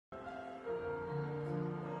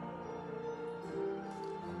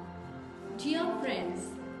Dear friends,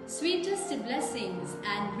 sweetest blessings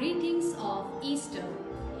and greetings of Easter.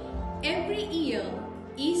 Every year,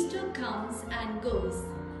 Easter comes and goes,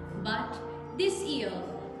 but this year,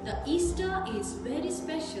 the Easter is very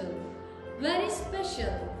special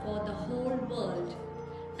for the whole world.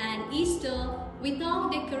 An Easter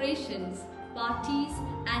without decorations, parties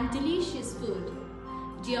and delicious food.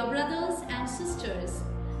 Dear brothers and sisters,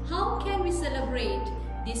 how can we celebrate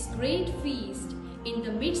this great feast in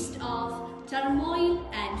the midst of turmoil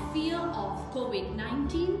and fear of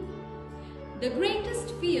COVID-19? The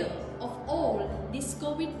greatest fear of all this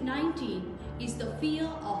COVID-19 is the fear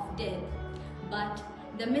of death. But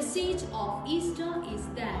the message of Easter is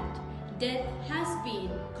that death has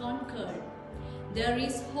been conquered. There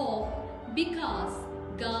is hope because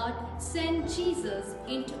God sent Jesus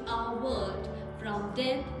into our world from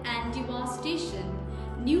death and devastation.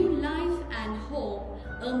 New life and hope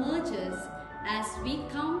emerges as we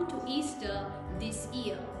come to Easter this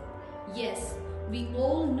year. Yes, we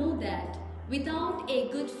all know that without a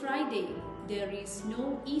Good Friday, there is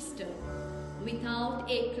no Easter. Without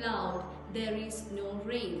a cloud, there is no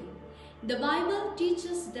rain. The Bible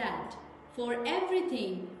teaches that for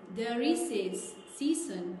everything there is a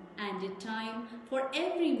season and a time for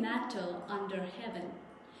every matter under heaven.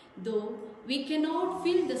 Though we cannot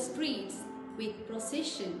fill the streets with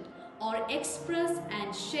procession or express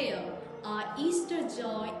and share our Easter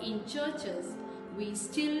joy in churches, we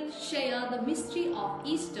still share the mystery of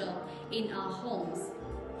Easter in our homes.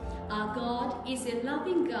 Our God is a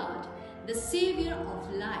loving God, the Savior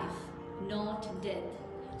of life, not death.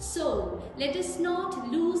 So let us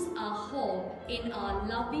not lose our hope in our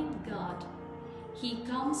loving God. He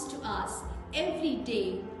comes to us every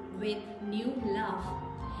day with new love.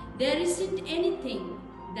 There isn't anything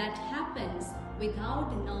that happens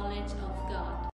without the knowledge of God.